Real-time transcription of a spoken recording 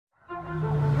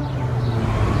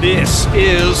This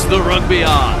is the Rugby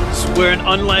Odds, where an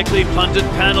unlikely pundit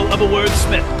panel of a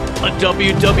wordsmith, a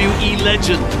WWE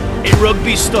legend, a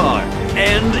rugby star,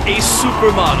 and a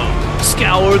supermodel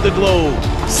scour the globe,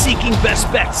 seeking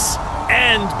best bets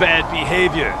and bad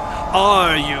behavior.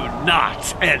 Are you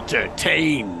not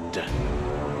entertained?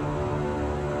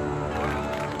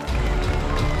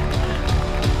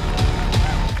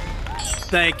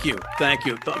 Thank you.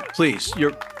 Please,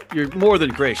 you're more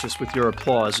than gracious with your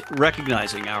applause,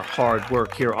 recognizing our hard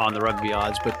work here on the Rugby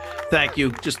Odds. But thank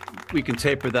you. Just we can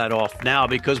taper that off now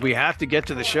because we have to get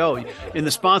to the show. In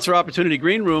the sponsor opportunity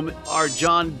green room are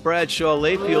John Bradshaw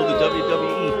Layfield, the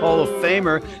WWE Hall of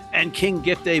Famer, and King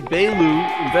Gift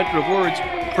Egbelu, inventor of words,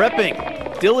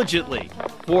 prepping diligently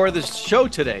for the show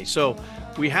today. So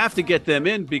we have to get them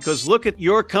in because look at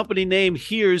your company name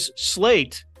here's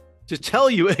Slate to tell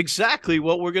you exactly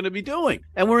what we're going to be doing.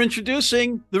 And we're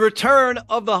introducing the return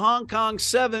of the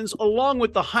HK7s along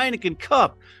with the Heineken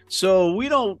Cup. So we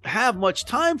don't have much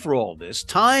time for all this.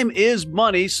 Time is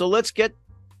money. So let's get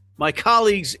my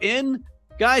colleagues in.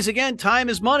 Guys, again, time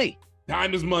is money.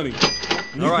 Time is money.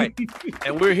 All right.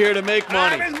 And we're here to make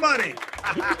money. Time is money.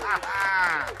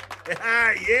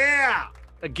 Yeah.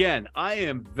 Again, I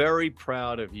am very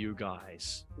proud of you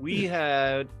guys. We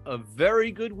had a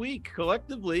very good week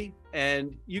collectively,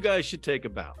 and you guys should take a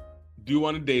bow. Do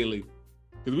on a daily.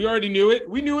 Because we already knew it.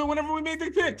 We knew it whenever we made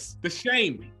the picks. The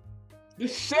shame. The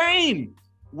shame.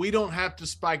 We don't have to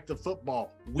spike the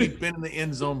football. We've been in the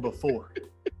end zone before.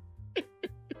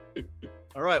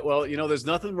 All right. Well, there's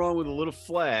nothing wrong with a little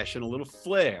flash and a little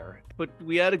flair. But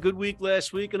we had a good week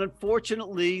last week. And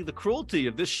unfortunately, the cruelty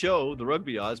of this show, the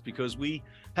Rugby Odds, because we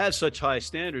have such high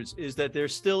standards, is that there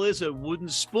still is a wooden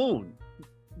spoon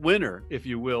winner, if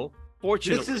you will.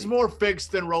 Fortunately. This is more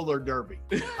fixed than roller derby.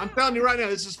 I'm telling you right now,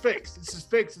 this is fixed. This is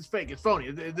fixed. It's fake. It's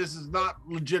phony. This is not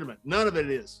legitimate. None of it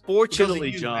is.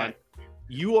 Fortunately, John,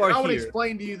 you are here. I would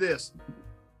explain to you this.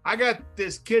 I got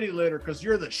this kitty litter because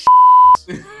you're the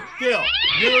Still,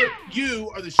 you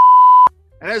are the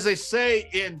and as they say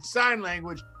in sign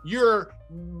language, you're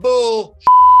bull.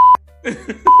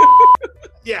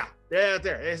 Yeah,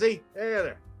 there. See,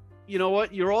 there. You know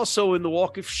what? You're also in the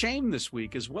walk of shame this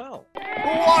week as well.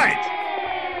 What?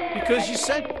 Because you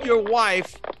sent your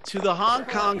wife to the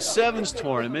HK7s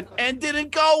tournament and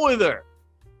didn't go with her.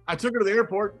 I took her to the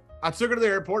airport.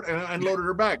 And unloaded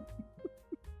her bag.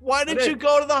 Why didn't you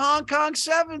go to the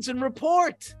HK7s and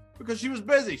report? Because she was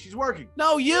busy. She's working.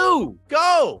 No, you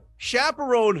go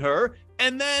chaperone her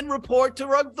and then report to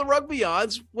the Rugby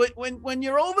Odds when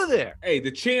you're over there. Hey,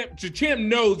 the champ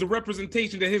knows the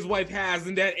representation that his wife has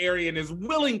in that area and is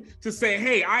willing to say,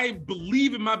 hey, I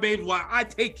believe in my baby while I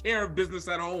take care of business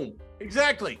at home.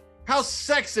 Exactly. How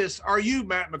sexist are you,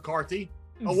 Matt McCarthy?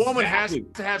 A woman has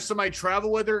to have somebody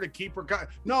travel with her to keep her.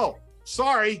 No,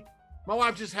 sorry. My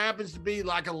wife just happens to be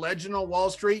like a legend on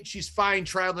Wall Street. She's fine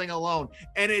traveling alone.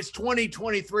 And it's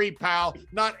 2023, pal,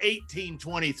 not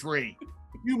 1823.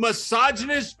 You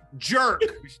misogynist jerk.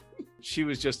 She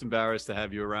was just embarrassed to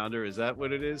have you around her. Is that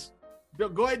what it is? Go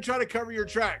ahead and try to cover your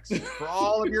tracks for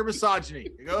all of your misogyny.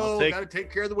 Got to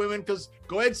take care of the women because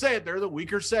go ahead and say it. They're the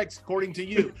weaker sex, according to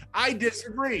you. I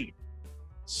disagree.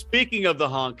 Speaking of the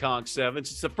HK7s,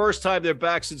 it's the first time they're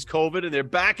back since COVID, and they're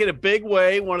back in a big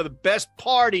way. One of the best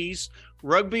parties,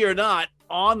 rugby or not,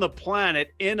 on the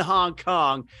planet in Hong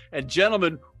Kong. And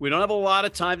gentlemen, we don't have a lot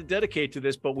of time to dedicate to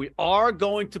this, but we are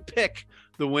going to pick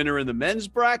the winner in the men's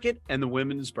bracket and the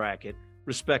women's bracket,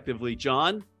 respectively.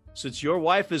 John, since your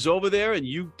wife is over there and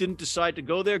you didn't decide to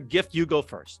go there, Gift, you go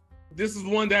first. This is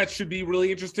one that should be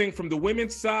really interesting. From the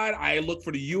women's side, I look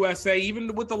for the USA.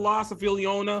 Even with the loss of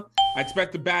Iliona, I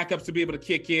expect the backups to be able to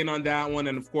kick in on that one.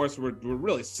 And, of course, we're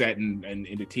really set in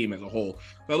the team as a whole.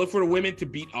 So I look for the women to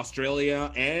beat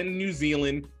Australia and New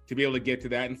Zealand to be able to get to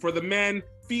that. And for the men,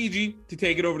 Fiji to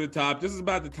take it over the top. This is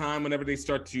about the time whenever they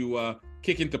start to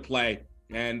kick into play.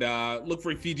 And look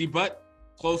for Fiji, but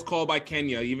close call by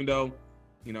Kenya, even though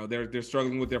they're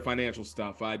struggling with their financial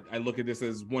stuff. I look at this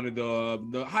as one of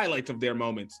the highlights of their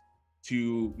moments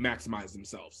to maximize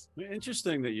themselves.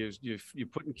 Interesting that you're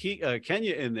putting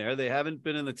Kenya in there. They haven't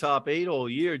been in the top 8 all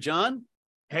year. John?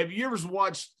 Have you ever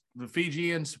watched the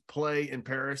Fijians play in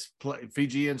Paris,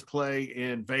 Fijians play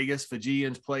in Vegas,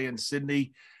 Fijians play in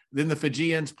Sydney, then the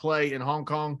Fijians play in Hong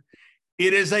Kong?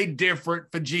 It is a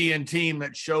different Fijian team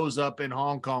that shows up in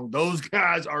Hong Kong. Those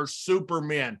guys are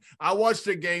supermen. I watched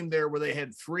a game there where they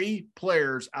had 3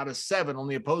 players out of 7 on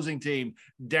the opposing team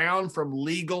down from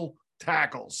legal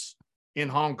tackles in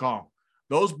Hong Kong.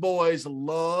 Those boys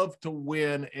love to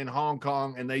win in Hong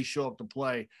Kong, and they show up to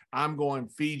play. I'm going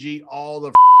Fiji all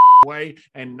the way,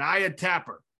 and Nia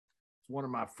Tapper one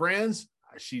of my friends.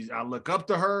 I look up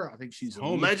to her. I think she's a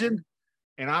legend.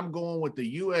 And I'm going with the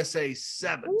USA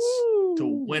Sevens to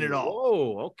win it all.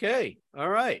 Oh, okay. All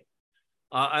right.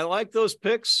 I like those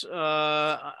picks.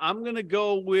 I'm going to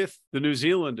go with the New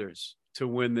Zealanders to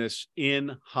win this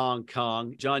in Hong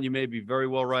Kong. John, you may be very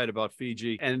well right about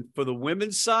Fiji. And for the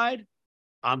women's side,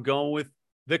 I'm going with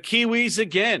the Kiwis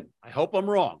again. I hope I'm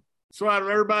wrong. So out of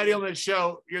everybody on this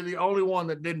show, you're the only one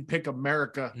that didn't pick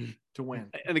America to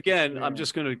win. And again, I'm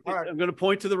just going to I'm going to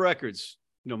point to the records.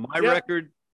 My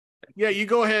record. Yeah, you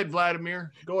go ahead,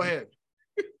 Vladimir. Go ahead.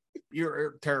 You're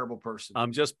a terrible person.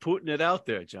 I'm just putting it out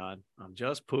there, John. I'm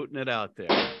just putting it out there.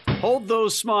 Hold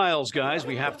those smiles, guys.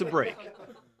 We have to break.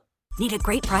 Need a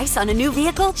great price on a new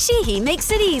vehicle? Sheehy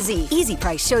makes it easy. Easy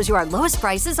Price shows you our lowest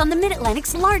prices on the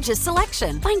Mid-Atlantic's largest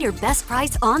selection. Find your best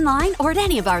price online or at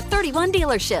any of our 31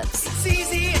 dealerships. It's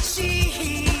easy at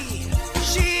Sheehy.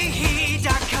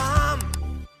 Sheehy.com.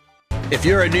 If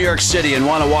you're in New York City and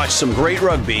want to watch some great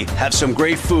rugby, have some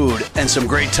great food, and some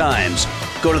great times,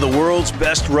 go to the world's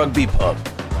best rugby pub,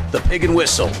 the Pig and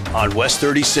Whistle on West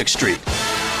 36th Street.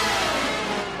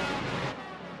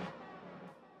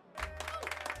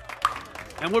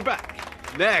 And we're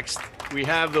back. Next, we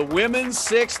have the Women's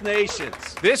Six Nations.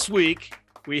 This week,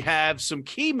 we have some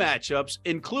key matchups,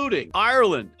 including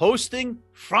Ireland hosting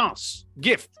France.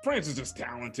 Gift. France is just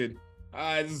talented.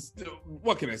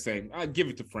 What can I say? I give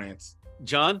it to France.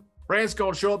 John? France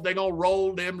going to show up. They're going to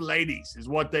roll them ladies is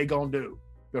what they going to do.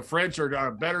 The French are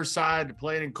a better side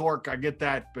playing in Cork. I get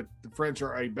that, but the French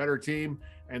are a better team,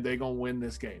 and they're going to win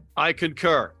this game. I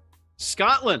concur.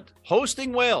 Scotland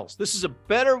hosting Wales. This is a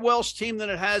better Welsh team than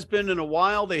it has been in a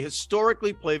while. They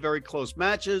historically play very close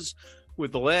matches.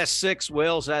 With the last six,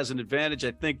 Wales has an advantage,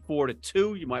 I think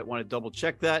 4-2. You might want to double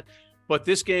check that. But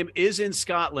this game is in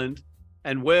Scotland,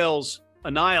 and Wales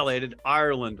annihilated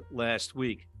Ireland last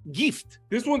week. Gift.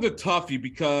 This one's a toughie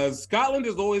because Scotland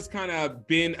has always kind of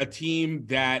been a team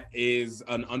that is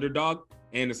an underdog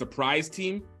and a surprise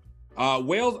team.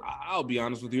 Wales, I'll be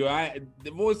honest with you,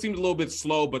 they've always seemed a little bit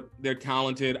slow, but they're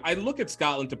talented. I look at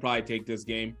Scotland to probably take this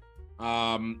game.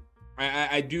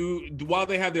 I do, while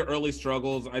they have their early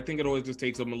struggles, I think it always just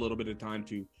takes them a little bit of time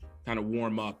to kind of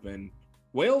warm up. And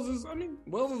Wales is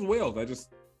Wales. I just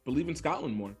believe in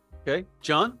Scotland more. Okay,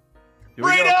 John?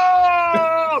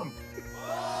 Freedom!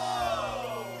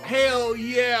 Hell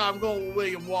yeah, I'm going with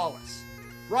William Wallace.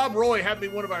 Rob Roy happened to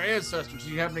be one of our ancestors.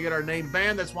 He happened to get our name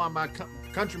banned. That's why my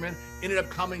countrymen ended up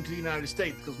coming to the United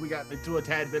States, because we got into a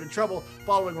tad bit of trouble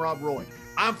following Rob Roy.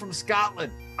 I'm from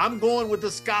Scotland. I'm going with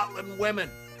the Scotland women.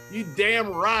 You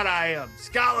damn right I am.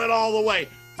 Scotland all the way.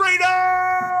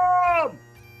 Freedom!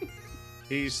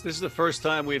 This is the first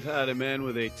time we've had a man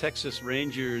with a Texas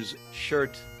Rangers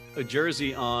shirt, a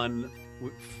jersey on,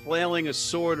 flailing a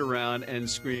sword around and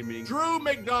screaming. Drew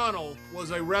McDonald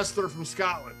was a wrestler from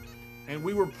Scotland, and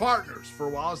we were partners for a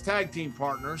while as tag team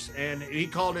partners, and he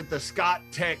called it the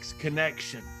Scott-Tex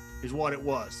connection is what it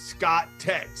was.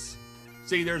 Scott-Tex.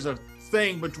 See, there's a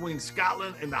thing between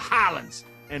Scotland and the Highlands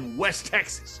and West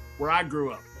Texas, where I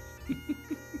grew up.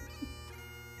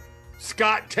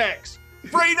 Scott-Tex.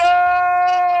 Freedom!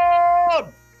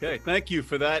 Okay, thank you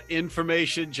for that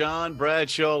information, John.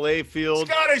 Bradshaw Layfield.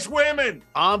 Scottish women!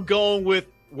 I'm going with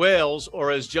Wales,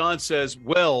 or as John says,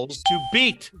 Wells, to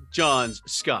beat John's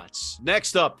Scots.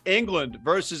 Next up, England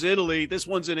versus Italy. This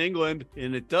one's in England,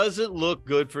 and it doesn't look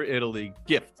good for Italy.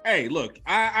 Gift. Hey, look,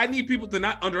 I need people to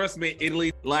not underestimate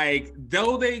Italy. Like,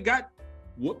 though they got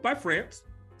whooped by France,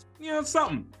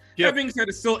 something. Gift. That being said,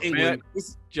 it's still England.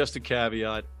 Just a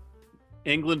caveat.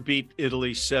 England beat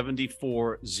Italy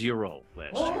 74-0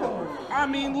 last year. I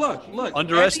mean, look.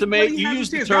 Underestimate? You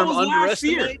used the term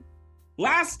underestimate?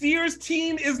 Last year's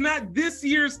team is not this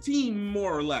year's team,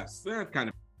 more or less. Kind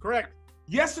of correct.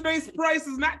 Yesterday's price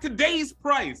is not today's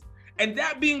price. And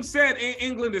that being said,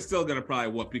 England is still going to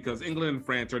probably whoop, because England and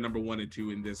France are number 1 and 2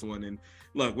 in this one. And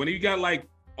look, when you got like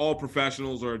all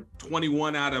professionals, or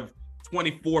 21 out of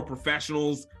 24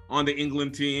 professionals on the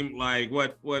England team, like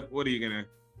what are you going to...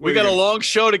 We got a long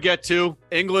show to get to.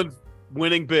 England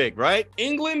winning big, right?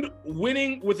 England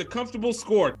winning with a comfortable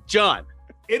score. John.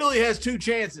 Italy has 2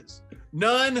 chances.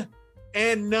 None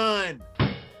and none.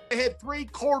 They had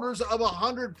 3/4 of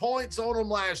 100 points on them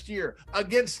last year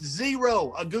against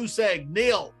 0, a goose egg,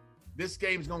 0. This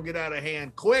game's going to get out of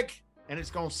hand quick, and it's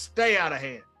going to stay out of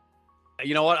hand.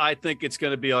 You know what? I think it's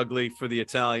going to be ugly for the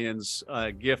Italians.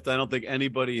 Gift. I don't think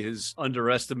anybody has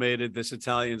underestimated this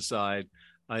Italian side.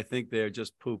 I think they're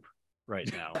just poop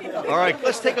right now. All right,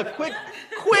 let's take a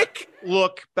quick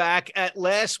look back at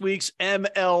last week's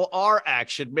MLR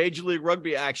action, Major League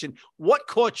Rugby action. What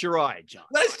caught your eye, John?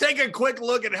 Let's take a quick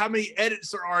look at how many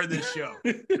edits there are in this show,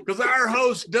 because our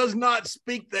host does not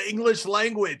speak the English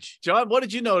language. John, what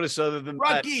did you notice other than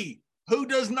that? Rocky, who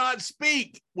does not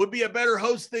speak, would be a better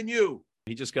host than you.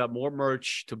 He just got more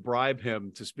merch to bribe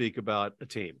him to speak about a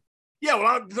team. Yeah,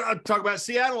 well, I'll talk about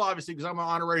Seattle, obviously, because I'm an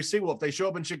honorary Seawolf. They show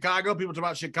up in Chicago. People talk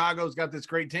about Chicago's got this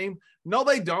great team. No,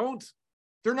 they don't.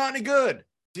 They're not any good.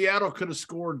 Seattle could have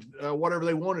scored whatever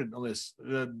they wanted on this.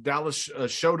 Dallas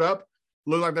showed up,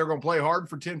 looked like they were going to play hard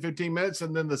for 10, 15 minutes,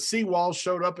 and then the Seawalls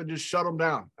showed up and just shut them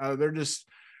down. I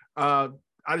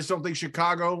just don't think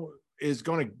Chicago is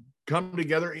going to come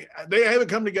together. They haven't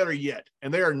come together yet,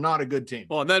 and they are not a good team.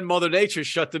 Well, and then Mother Nature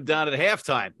shut them down at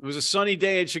halftime. It was a sunny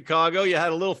day in Chicago. You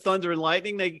had a little thunder and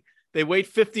lightning. They wait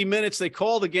 50 minutes. They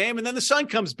call the game, and then the sun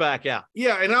comes back out.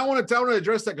 Yeah, and I want to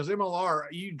address that because MLR,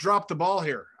 you dropped the ball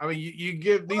here. I mean, you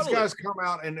give these guys come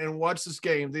out and watch this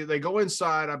game. They go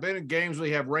inside. I've been in games where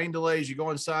you have rain delays. You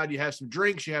go inside, you have some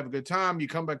drinks, you have a good time. You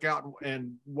come back out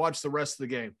and watch the rest of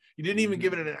the game. You didn't even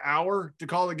give it an hour to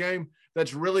call the game.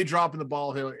 That's really dropping the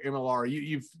ball here, MLR.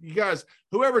 You guys,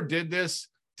 whoever did this,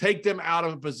 take them out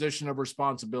of a position of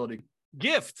responsibility.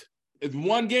 Gift. It's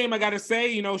one game I got to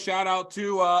say, shout out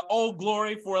to Old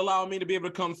Glory for allowing me to be able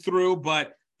to come through.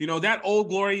 But, that Old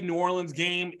Glory New Orleans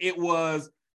game, it was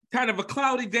kind of a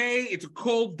cloudy day. It's a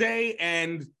cold day,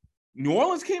 and New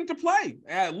Orleans came to play.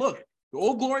 Look, the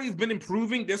Old Glory has been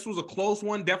improving. This was a close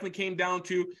one. Definitely came down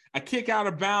to a kick out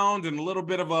of bounds and a little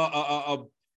bit of a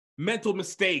mental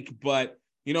mistake. But,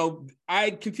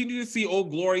 I continue to see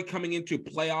Old Glory coming into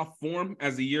playoff form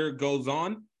as the year goes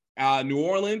on. New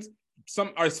Orleans,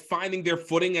 some are finding their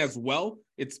footing as well.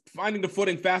 It's finding the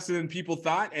footing faster than people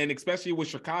thought, and especially with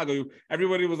Chicago.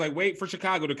 Everybody was like, wait for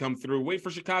Chicago to come through,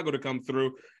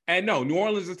 And no, New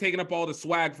Orleans is taking up all the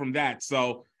swag from that.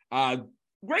 So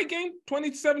great game,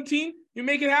 2017. You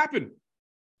make it happen.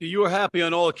 You were happy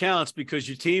on all accounts because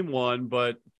your team won,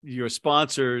 but your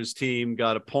sponsor's team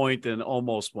got a point and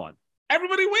almost won.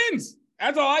 Everybody wins.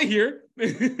 That's all I hear.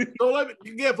 So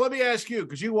let me ask you,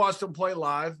 because you watched them play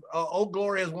live. Old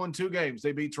Glory has won 2 games.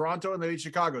 They beat Toronto and they beat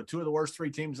Chicago, 2 of the worst 3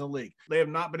 teams in the league. They have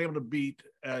not been able to beat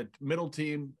a middle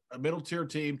tier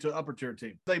team to upper tier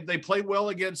team. They played well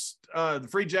against the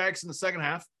Free Jacks in the second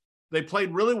half. They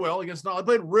played really well against Nala.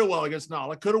 They played real well against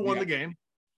Nala. Could have won the game.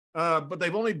 But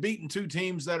they've only beaten 2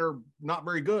 teams that are not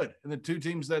very good. And the 2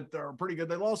 teams that are pretty good,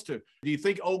 they lost to. Do you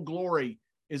think Old Glory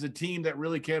is a team that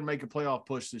really can make a playoff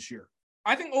push this year?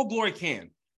 I think Old Glory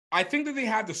can. I think that they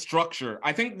have the structure.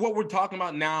 I think what we're talking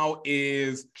about now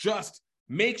is just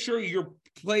make sure your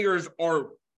players are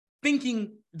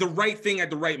thinking the right thing at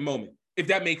the right moment, if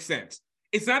that makes sense.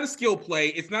 It's not a skill play.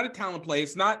 It's not a talent play.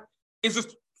 It's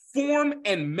just form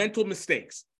and mental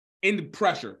mistakes in the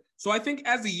pressure. So I think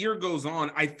as the year goes on,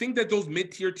 I think that those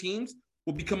mid-tier teams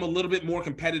will become a little bit more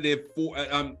competitive for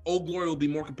Old Glory will be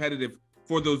more competitive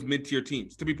for those mid-tier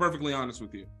teams, to be perfectly honest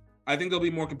with you. I think they'll be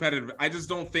more competitive. I just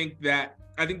don't think that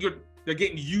 – I think they're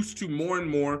getting used to more and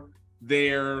more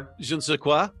their – Je ne sais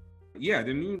quoi? Yeah,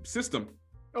 the new system.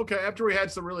 Okay, after we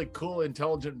had some really cool,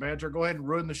 intelligent banter, go ahead and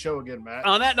ruin the show again, Matt.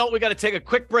 On that note, we got to take a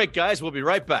quick break, guys. We'll be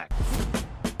right back.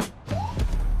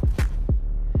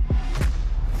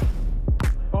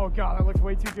 Oh, God, that looks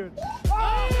way too good.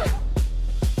 Oh!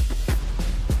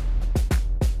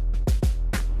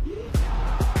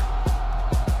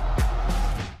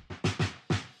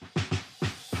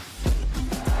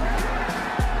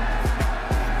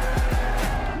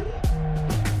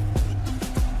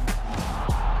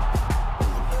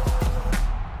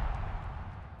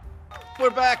 We're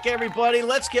back, everybody.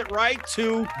 Let's get right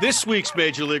to this week's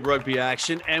Major League Rugby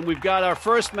action. And we've got our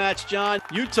first match, John.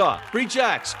 Utah, Free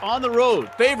Jacks on the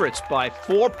road. Favorites by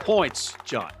 4 points,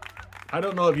 John. I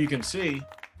don't know if you can see.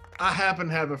 I happen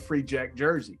to have a Free Jack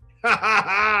jersey.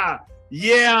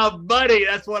 Yeah, buddy.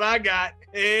 That's what I got.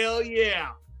 Hell yeah.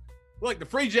 Look, the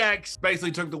Free Jacks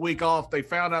basically took the week off. They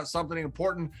found out something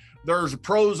important. There's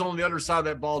pros on the other side of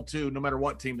that ball, too, no matter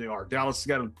what team they are. Dallas has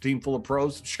got a team full of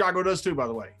pros. Chicago does, too, by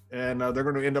the way. And they're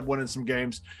going to end up winning some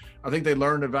games. I think they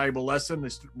learned a valuable lesson. They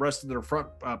rested their front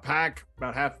pack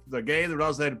about half the game. They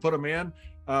realized they had to put them in,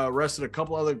 rested a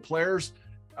couple other players.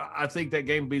 I think that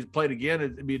game be played again,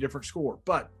 it'd be a different score.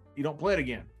 But you don't play it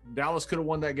again. Dallas could have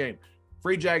won that game.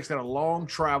 Free Jacks got a long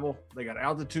travel. They got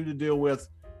altitude to deal with.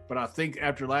 But I think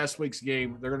after last week's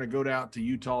game, they're going to go down to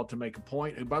Utah to make a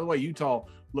point. And by the way, Utah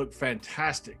looked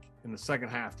fantastic in the second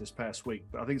half this past week.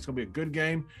 But I think it's going to be a good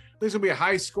game. I think it's going to be a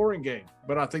high-scoring game.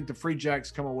 But I think the Free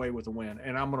Jacks come away with a win.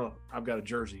 And I've got a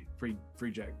jersey, Free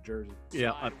Jack jersey.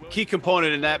 Yeah, a key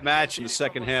component in that match in the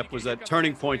second half was that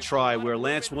turning point try where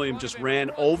Lance Williams just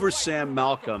ran over Sam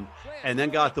Malcolm and then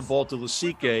got the ball to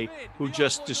Lusike, who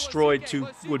just destroyed two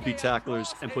would-be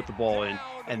tacklers and put the ball in.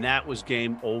 And that was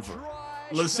game over.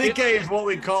 Lusike is what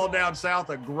we call down south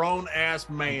a grown-ass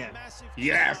man.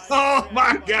 Yes. Oh,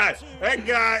 my God. That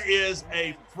guy is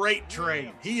a freight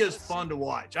train. He is fun to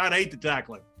watch. I'd hate to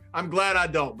tackle him. I'm glad I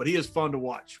don't, but he is fun to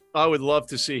watch. I would love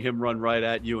to see him run right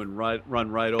at you and run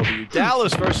right over you.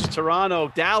 Dallas versus Toronto.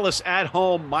 Dallas at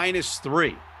home,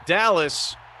 -3.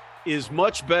 Dallas is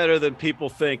much better than people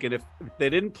think. And if they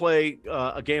didn't play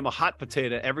a game of hot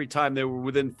potato every time they were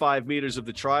within 5 meters of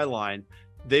the try line,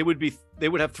 they would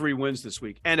have 3 wins this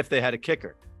week. And if they had a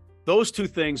kicker, those two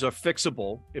things are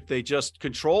fixable. If they just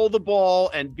control the ball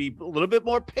and be a little bit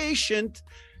more patient,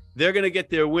 they're going to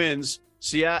get their wins.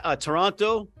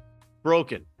 Toronto,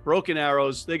 broken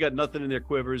arrows. They got nothing in their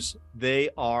quivers. They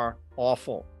are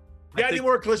awful. Got any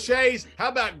more cliches? How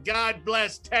about God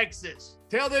bless Texas?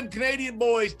 Tell them Canadian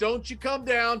boys, don't you come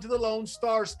down to the Lone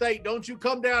Star State. Don't you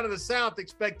come down to the South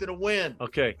expecting a win.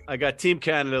 Okay, I got Team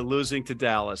Canada losing to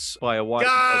Dallas by a wide.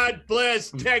 God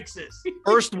bless Texas.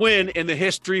 First win in the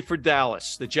history for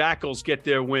Dallas. The Jackals get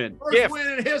their win. First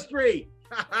win in history.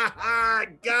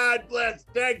 God bless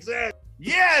Texas.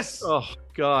 Yes. Oh,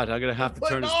 God, I'm going to have to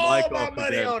turn his mic off. Putting all my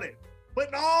money on it.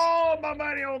 Putting all my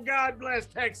money on God bless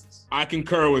Texas. I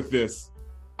concur with this.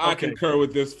 I concur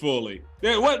with this fully.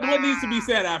 What needs to be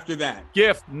said after that?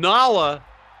 Gift, Nala,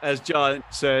 as John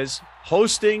says,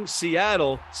 hosting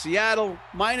Seattle. Seattle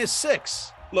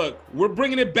 -6. Look, we're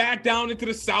bringing it back down into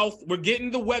the South. We're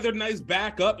getting the weather nice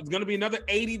back up. It's going to be another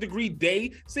 80-degree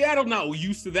day. Seattle not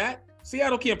used to that.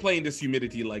 Seattle can't play in this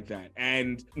humidity like that.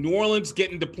 And New Orleans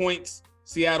getting the points.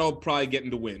 Seattle probably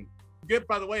getting the win. Gift,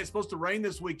 by the way, it's supposed to rain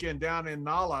this weekend down in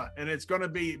Nala, and it's going to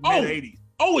be mid-80s.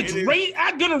 Oh, it's rain.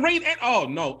 I'm gonna rain.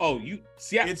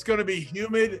 It's gonna be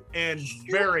humid and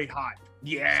very hot.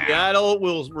 Yeah. Seattle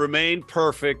will remain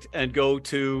perfect and go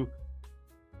to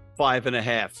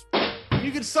 5.5.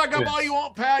 You can suck up all you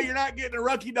want, pal. You're not getting a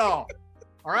rookie doll.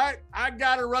 All right, I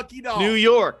got a rookie doll. New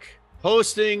York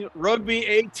hosting Rugby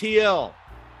ATL.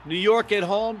 New York at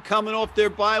home, coming off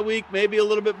their bye week, maybe a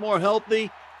little bit more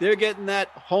healthy. They're getting that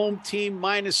home team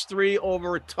 -3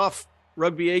 over a tough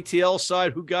Rugby ATL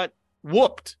side who got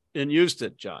whooped in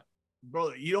Houston, John.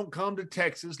 Brother, you don't come to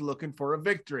Texas looking for a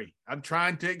victory. I'm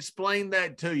trying to explain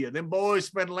that to you. Them boys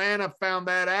from Atlanta found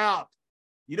that out.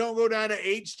 You don't go down to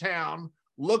H-Town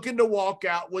looking to walk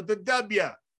out with a W.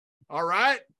 All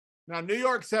right? Now, New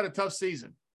York's had a tough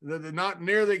season. They're not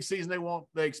near the season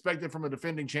they expected from a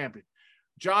defending champion.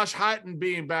 Josh Hyten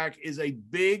being back is a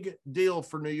big deal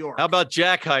for New York. How about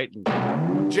Jack Hyten?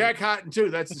 Jack Hyten, too.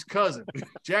 That's his cousin.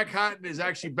 Jack Hyten is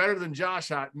actually better than Josh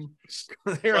Hyten.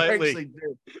 They're actually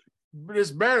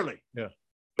just barely. Yeah.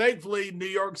 Thankfully, New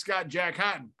York's got Jack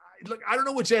Hyten. Look, I don't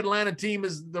know which Atlanta team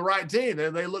is the right team.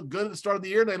 They look good at the start of the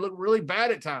year, and they look really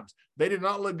bad at times. They did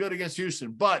not look good against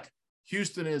Houston, but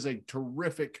Houston is a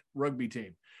terrific rugby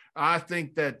team. I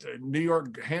think that New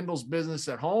York handles business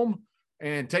at home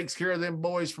and takes care of them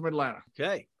boys from Atlanta.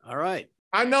 Okay. All right.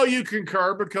 I know you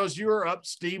concur because you are up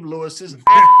Steve Lewis's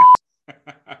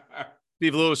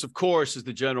Steve Lewis, of course, is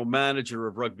the general manager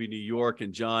of Rugby New York,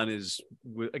 and John is,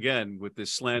 again, with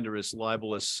this slanderous,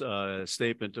 libelous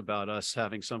statement about us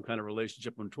having some kind of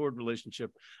relationship, untoward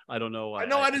relationship. I don't know. I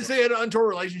didn't say an untoward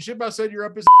relationship. I said you're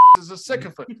up his as a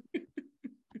sycophant.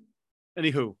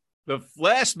 Anywho, the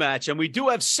last match, and we do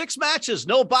have 6 matches,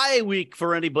 no bye week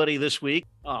for anybody this week.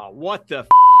 Oh, what the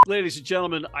ladies and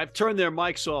gentlemen, I've turned their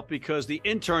mics off because the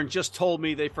intern just told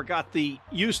me they forgot the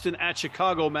Houston at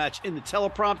Chicago match in the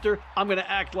teleprompter. I'm going to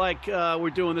act like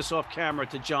we're doing this off camera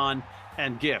to John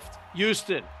and Gift.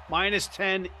 Houston,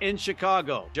 -10 in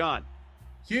Chicago. John.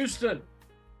 Houston.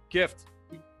 Gift.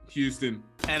 Houston.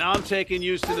 And I'm taking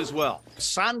Houston as well.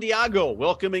 San Diego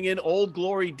welcoming in Old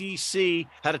Glory DC.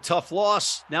 Had a tough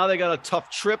loss. Now they got a tough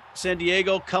trip. San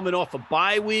Diego coming off a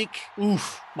bye week.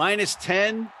 Oof.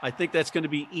 -10. I think that's going to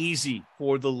be easy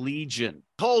for the Legion.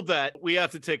 Hold that. We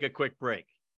have to take a quick break.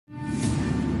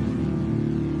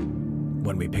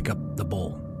 When we pick up the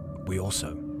ball, we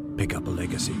also pick up a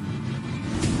legacy.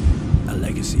 A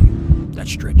legacy that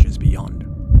stretches beyond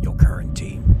your current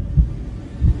team.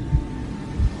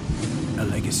 A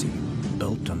legacy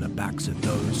built on the backs of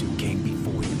those who came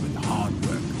before you with hard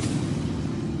work.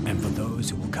 And for those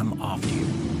who will come after you,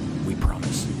 we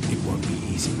promise it won't be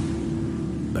easy.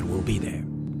 But we'll be there,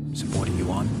 supporting you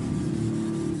on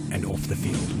and off the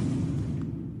field.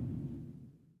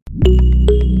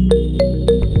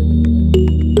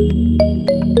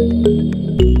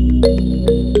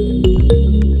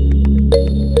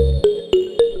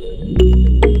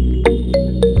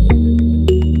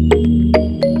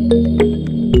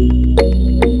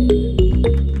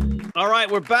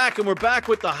 and we're back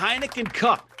with the Heineken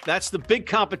Cup. That's the big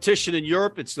competition in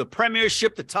Europe. It's the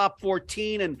Premiership, the top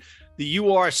 14, and the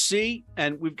URC.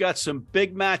 And we've got some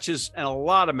big matches and a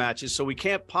lot of matches, so we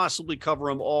can't possibly cover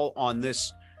them all on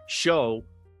this show.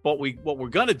 But what we're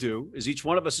going to do is each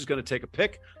one of us is going to take a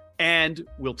pick, and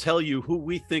we'll tell you who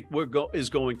we think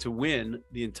is going to win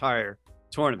the entire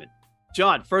tournament.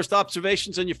 John, first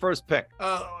observations on your first pick.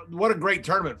 What a great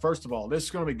tournament, first of all. This is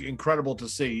going to be incredible to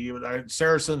see.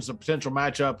 Saracens, a potential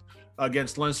matchup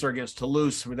against Leinster, against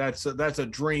Toulouse. I mean, that's a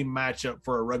dream matchup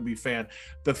for a rugby fan.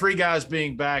 The three guys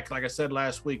being back, like I said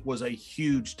last week, was a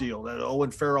huge deal. That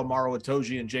Owen Farrell, Maro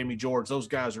Itoje, and Jamie George, those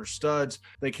guys are studs.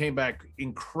 They came back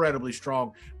incredibly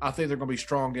strong. I think they're going to be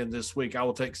strong in this week. I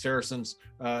will take Saracens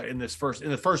in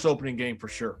the first opening game for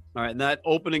sure. All right, and that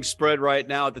opening spread right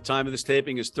now at the time of this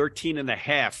taping is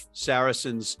 13.5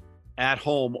 Saracens at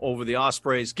home over the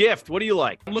Ospreys. Gift, what do you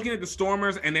like? I'm looking at the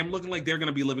Stormers, and I'm looking like they're going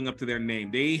to be living up to their name.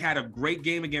 They had a great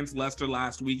game against Leicester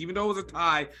last week. Even though it was a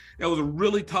tie, that was a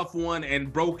really tough one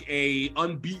and broke a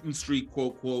unbeaten streak,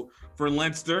 quote, quote, for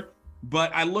Leinster.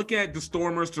 But I look at the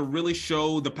Stormers to really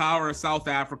show the power of South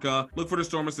Africa. Look for the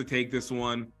Stormers to take this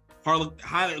one.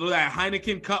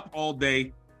 Heineken Cup all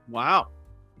day. Wow.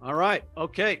 All right.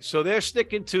 Okay. So they're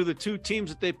sticking to the two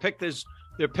teams that they picked as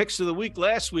their picks of the week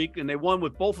last week, and they won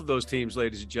with both of those teams,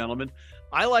 ladies and gentlemen.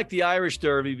 I like the Irish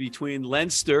Derby between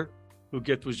Leinster, who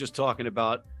Gift was just talking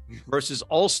about, versus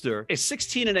Ulster. A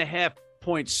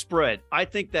 16.5-point spread. I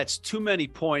think that's too many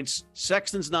points.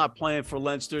 Sexton's not playing for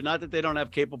Leinster. Not that they don't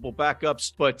have capable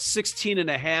backups, but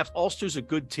 16.5. Ulster's a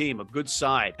good team, a good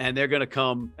side, and they're going to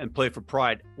come and play for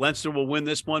pride. Leinster will win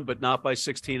this one, but not by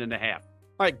 16.5. All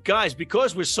right, guys,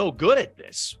 because we're so good at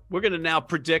this, we're going to now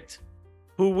predict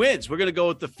who wins. We're going to go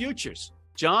with the futures.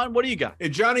 John, what do you got?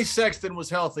 If Johnny Sexton was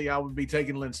healthy, I would be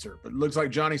taking Leinster. But it looks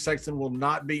like Johnny Sexton will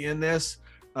not be in this.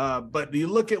 But you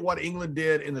look at what England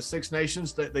did in the Six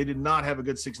Nations, that they did not have a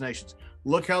good Six Nations.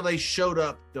 Look how they showed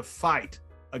up to fight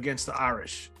against the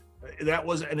Irish. That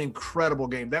was an incredible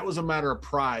game. That was a matter of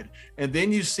pride. And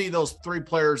then you see those three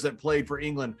players that played for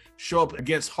England show up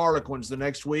against Harlequins the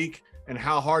next week and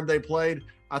how hard they played.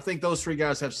 I think those three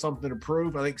guys have something to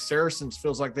prove. I think Saracens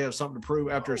feels like they have something to prove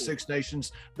after a Six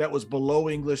Nations that was below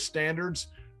English standards.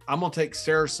 I'm going to take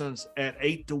Saracens at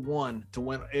 8-1 to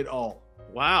win it all.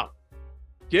 Wow.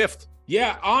 Gift.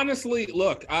 Yeah, honestly,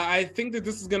 look, I think that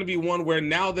this is going to be one where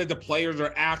now that the players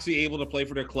are actually able to play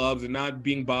for their clubs and not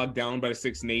being bogged down by the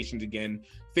Six Nations again,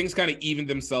 things kind of even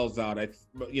themselves out.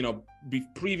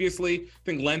 Previously, I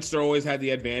think Leinster always had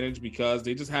the advantage because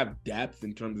they just have depth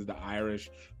in terms of the Irish.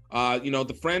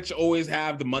 The French always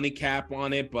have the money cap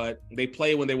on it, but they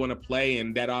play when they want to play,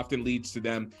 and that often leads to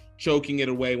them choking it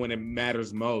away when it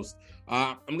matters most.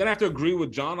 I'm going to have to agree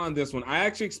with John on this one. I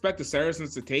actually expect the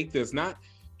Saracens to take this, not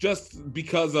just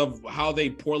because of how they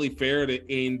poorly fared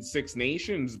in Six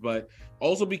Nations, but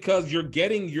also because you're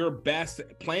getting your best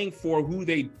playing for who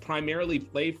they primarily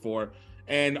play for.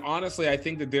 And honestly, I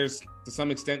think that there's, to some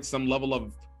extent, some level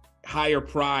of higher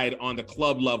pride on the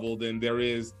club level than there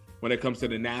is when it comes to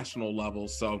the national level.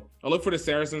 So I look for the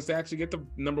Saracens to actually get the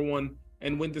number one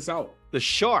and win this out. The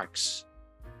Sharks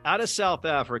out of South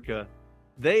Africa,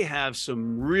 they have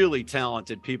some really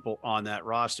talented people on that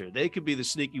roster. They could be the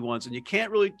sneaky ones, and you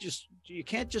can't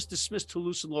just dismiss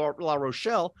Toulouse and La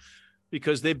Rochelle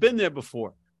because they've been there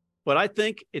before. But I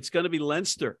think it's going to be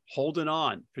Leinster holding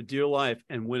on for dear life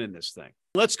and winning this thing.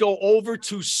 Let's go over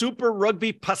to Super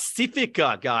Rugby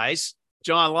Pacifica, guys.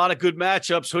 John, a lot of good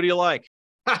matchups. Who do you like?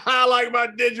 I like my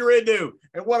didgeridoo.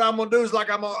 And what I'm going to do is like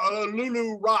I'm a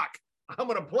Lulu Rock. I'm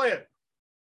going to play it.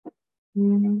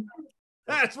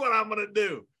 That's what I'm going to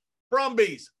do.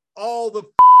 Brumbies all the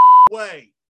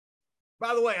way.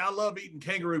 By the way, I love eating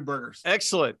kangaroo burgers.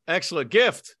 Excellent. Excellent.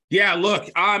 Gift. Yeah, look,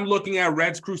 I'm looking at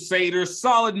Reds Crusaders.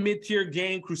 Solid mid-tier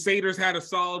game. Crusaders had a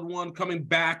solid one coming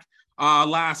back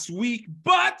last week,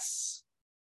 but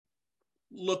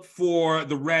look for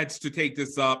the Reds to take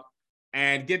this up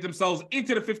and get themselves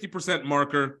into the 50%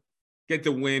 marker, get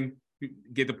the win,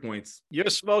 get the points. You're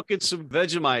smoking some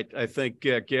Vegemite, I think,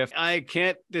 Gift. I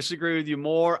can't disagree with you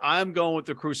more. I'm going with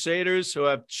the Crusaders, who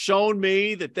have shown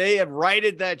me that they have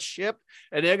righted that ship,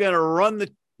 and they're going to run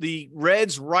the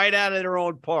Reds right out of their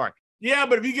own park. Yeah,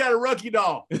 but if you got a rookie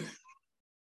doll.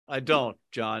 I don't,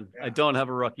 John. Yeah. I don't have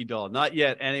a rookie doll. Not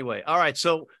yet, anyway. All right,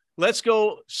 so let's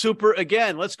go Super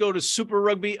again. Let's go to Super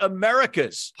Rugby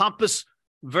Americas. Pampas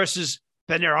versus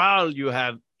Peñarol. You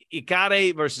have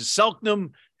Icare versus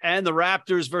Selknam, and the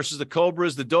Raptors versus the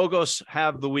Cobras. The Dogos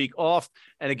have the week off.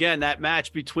 And again, that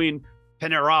match between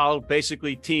Peñarol,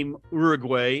 basically Team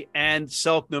Uruguay, and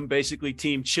Selknam, basically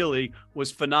Team Chile,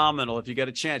 was phenomenal. If you get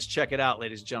a chance, check it out,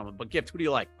 ladies and gentlemen. But Gift, who do you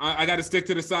like? I got to stick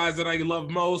to the sides that I love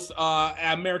most.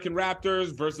 American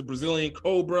Raptors versus Brazilian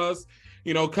Cobras.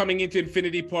 Coming into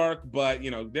Infinity Park, but,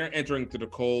 they're entering to the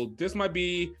cold. This might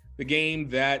be the game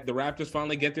that the Raptors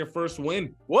finally get their first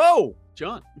win. Whoa,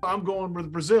 John. I'm going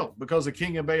with Brazil because of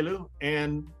King Egbelu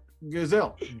and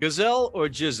Gazelle. Gazelle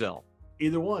or Giselle?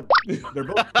 Either one. They're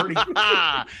both pretty.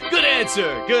 Good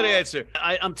answer. Good answer.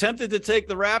 I'm tempted to take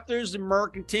the Raptors, the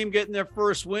American team getting their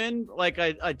first win. Like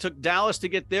I took Dallas to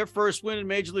get their first win in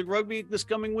Major League Rugby this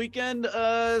coming weekend.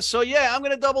 So, yeah, I'm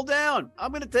going to double down.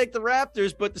 I'm going to take the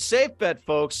Raptors, but the safe bet,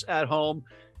 folks, at home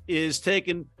is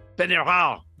taking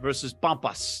Peñarol versus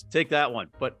Pampas. Take that one.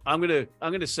 But I'm going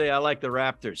to say I like the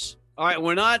Raptors. All right,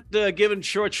 we're not giving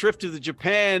short shrift to the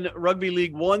Japan Rugby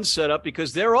League One setup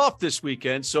because they're off this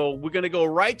weekend. So we're going to go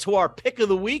right to our pick of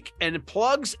the week and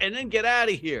plugs and then get out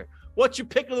of here. What's your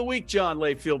pick of the week, John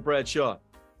Layfield Bradshaw?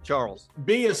 Charles.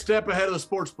 Be a step ahead of the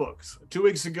sports books. 2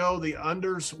 weeks ago, the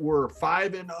unders were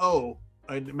 5-0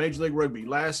 in Major League Rugby.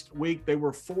 Last week, they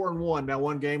were 4-1. Now,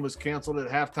 one game was canceled at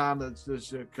halftime.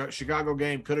 The Chicago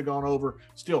game could have gone over.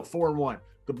 Still 4-1.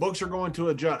 The books are going to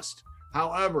adjust.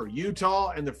 However,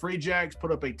 Utah and the Free Jacks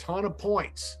put up a ton of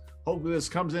points. Hopefully this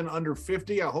comes in under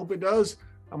 50. I hope it does.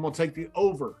 I'm going to take the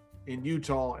over in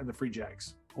Utah and the Free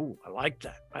Jacks. Oh, I like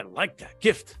that. I like that.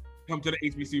 Gift. Come to the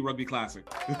HBC Rugby Classic.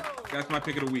 That's my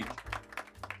pick of the week.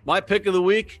 My pick of the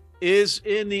week is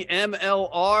in the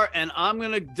MLR, and I'm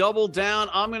going to double down.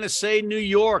 I'm going to say New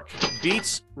York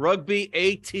beats Rugby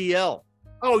ATL.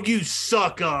 Oh, you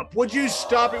suck up. Would you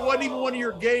stop? It wasn't even one of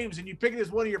your games, and you pick it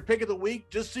as one of your pick of the week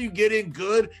just so you get in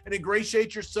good and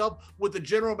ingratiate yourself with the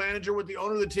general manager, with the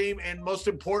owner of the team, and most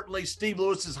importantly, Steve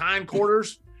Lewis's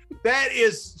hindquarters. That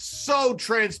is so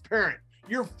transparent.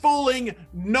 You're fooling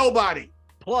nobody.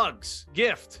 Plugs.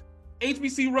 Gift.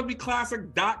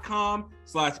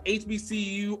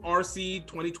 HBCRugbyClassic.com/HBCURC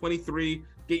 2023.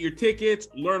 Get your tickets,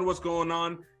 learn what's going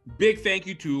on. Big thank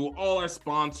you to all our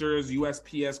sponsors,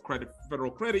 USPS Federal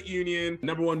Credit Union,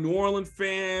 number one New Orleans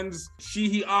fans,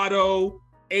 Sheehy Auto,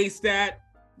 ASTAT.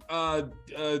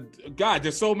 God,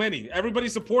 there's so many. Everybody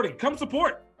supporting. Come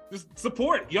support. Just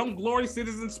support. Young Glory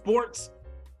Citizen Sports.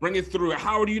 Bring it through.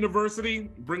 Howard University,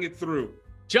 bring it through.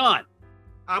 John.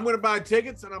 I'm going to buy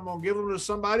tickets, and I'm going to give them to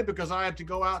somebody because I have to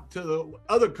go out to the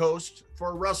other coast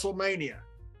for WrestleMania.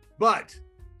 But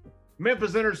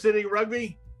Memphis Inner City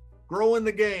Rugby, growing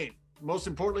the game. Most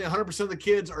importantly, 100% of the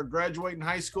kids are graduating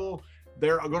high school.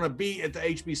 They're going to be at the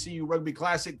HBCU Rugby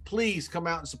Classic. Please come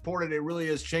out and support it. It really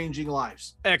is changing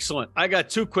lives. Excellent. I got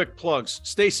two quick plugs.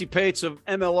 Stacey Pates of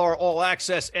MLR All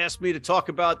Access asked me to talk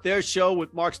about their show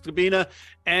with Mark Stabina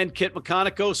and Kit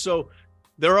McConico. So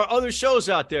there are other shows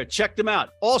out there. Check them out.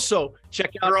 Also,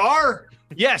 check out. There are?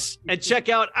 Yes. And check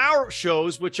out our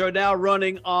shows, which are now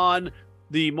running on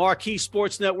the Marquee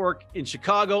Sports Network in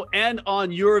Chicago and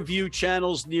on your View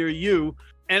channels near you.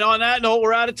 And on that note,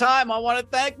 we're out of time. I want to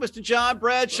thank Mr. John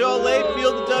Bradshaw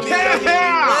Layfield, the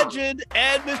WWE legend,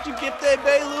 and Mr. Gift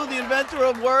Egbelu, the inventor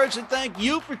of words. And thank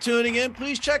you for tuning in.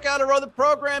 Please check out our other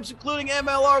programs, including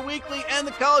MLR Weekly and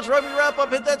the College Rugby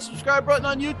Wrap-Up. Hit that subscribe button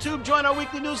on YouTube. Join our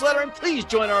weekly newsletter. And please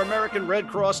join our American Red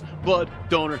Cross Blood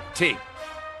Donor Team.